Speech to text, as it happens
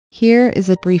Here is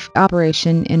a brief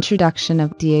operation introduction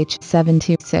of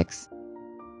DH76.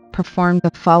 Perform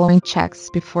the following checks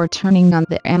before turning on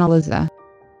the analyzer.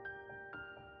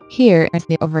 Here is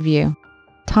the overview.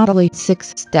 Totally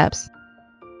 6 steps.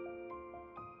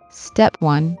 Step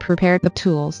 1. Prepare the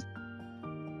tools.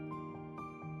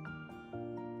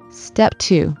 Step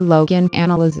 2. Log in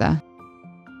analyzer.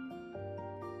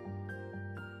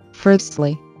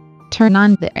 Firstly, turn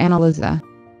on the analyzer.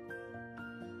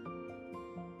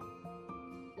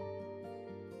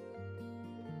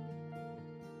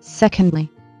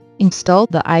 Secondly, install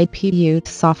the IPU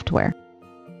software.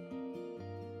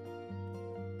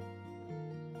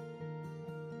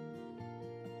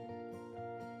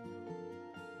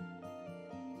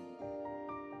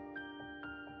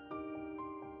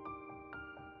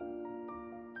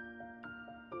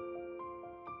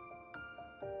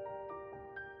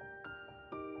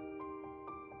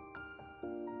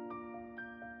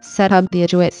 Set up the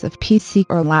address of PC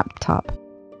or laptop.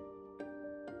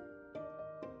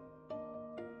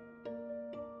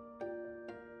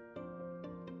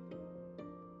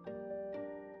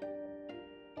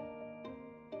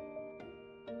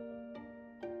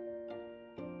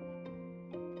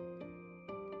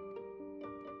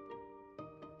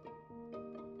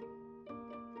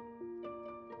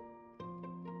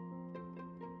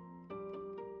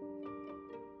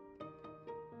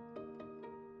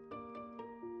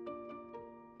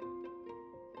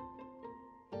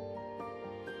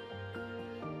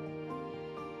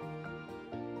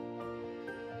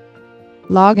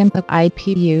 Log in the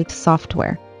IPU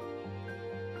software.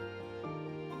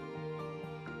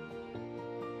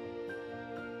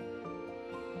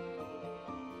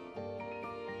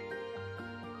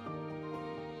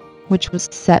 Which was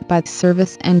set by the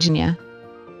service engineer.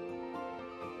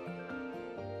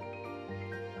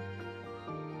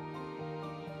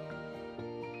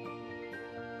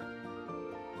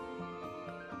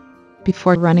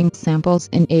 Before running samples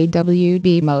in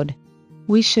AWB mode,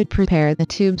 we should prepare the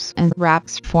tubes and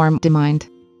wraps from Dymind.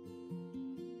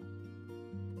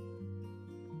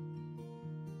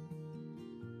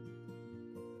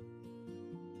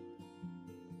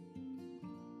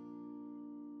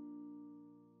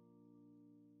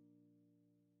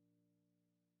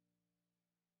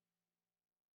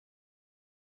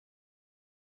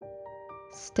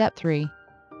 Step 3.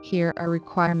 Here are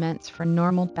requirements for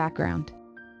normal background.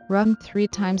 Run 3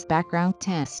 times background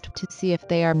test to see if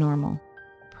they are normal.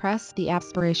 Press the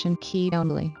aspiration key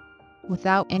only,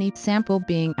 without any sample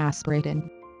being aspirated.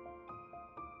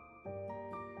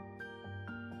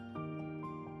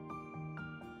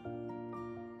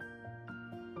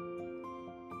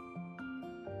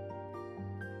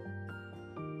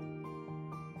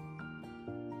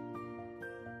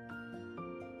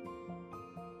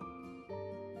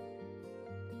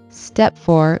 Step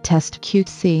 4. Test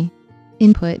QC.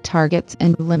 Input targets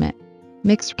and limit.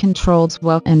 Mix controls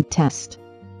well and test.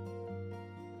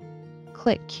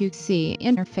 Click QC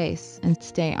interface and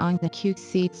stay on the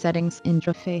QC settings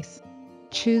interface.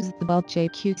 Choose the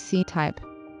JQC type.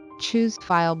 Choose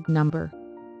file number,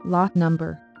 lot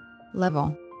number,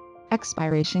 level,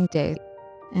 expiration date,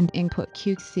 and input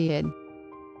QC ID.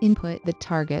 Input the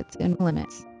targets and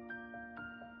limits.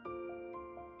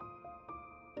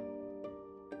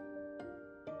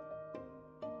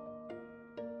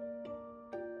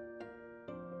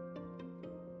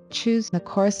 Choose the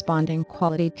corresponding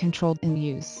quality control in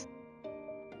use.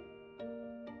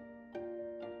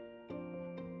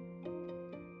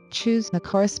 Choose the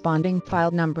corresponding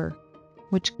file number,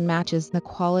 which matches the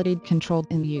quality control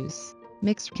in use.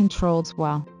 Mix controls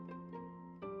well.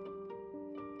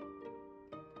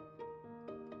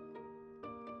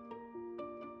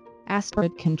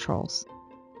 Aspirate controls.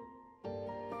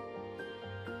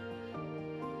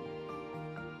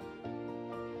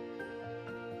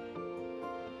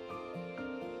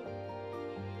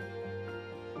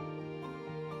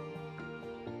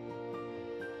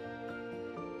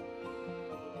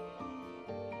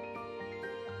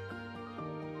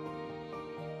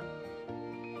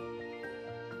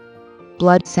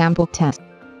 Blood sample test.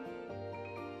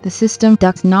 The system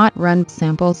does not run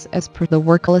samples as per the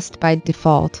worklist by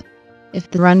default.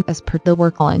 If the run as per the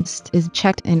worklist is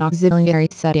checked in auxiliary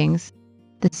settings,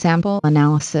 the sample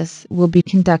analysis will be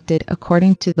conducted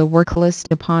according to the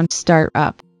worklist upon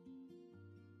startup.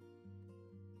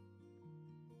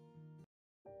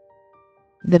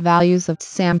 The values of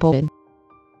sampled.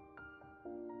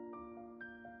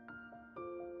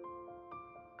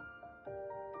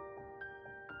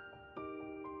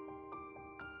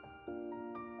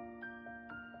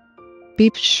 Be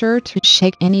sure to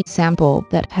shake any sample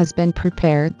that has been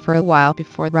prepared for a while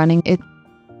before running it.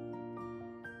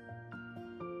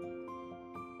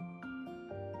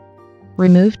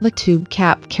 Remove the tube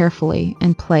cap carefully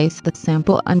and place the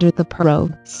sample under the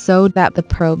probe so that the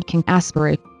probe can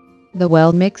aspirate the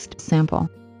well-mixed sample.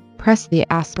 Press the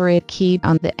aspirate key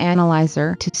on the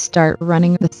analyzer to start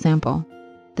running the sample.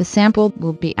 The sample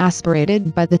will be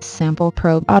aspirated by the sample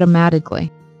probe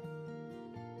automatically.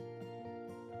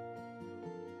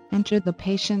 Enter the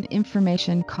patient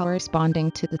information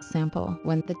corresponding to the sample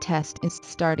when the test is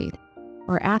started,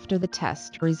 or after the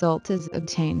test result is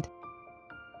obtained.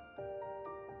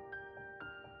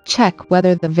 Check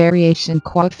whether the variation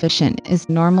coefficient is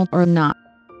normal or not.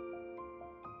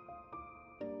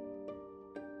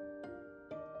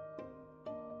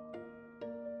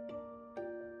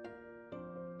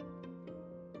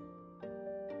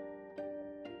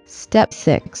 Step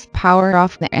 6. Power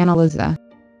off the analyzer.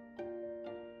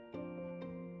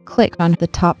 Click on the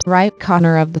top right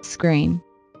corner of the screen.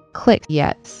 Click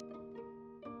Yes.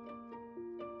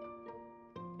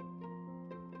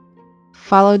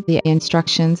 Follow the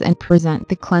instructions and present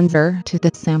the cleanser to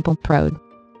the sample probe.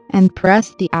 And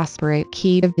press the aspirate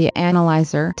key of the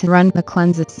analyzer to run the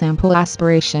cleansed sample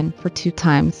aspiration for 2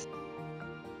 times.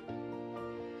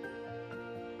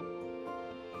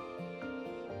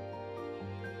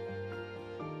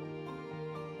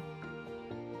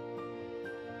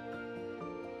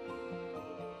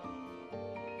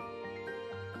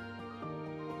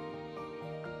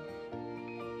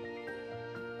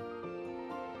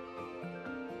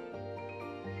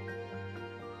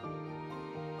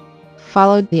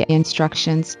 Follow the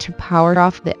instructions to power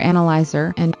off the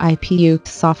analyzer and IPU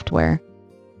software.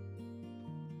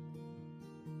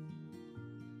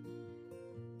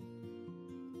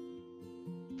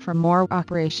 For more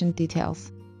operation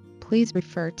details, please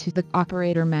refer to the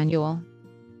operator manual.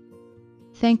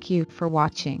 Thank you for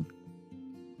watching.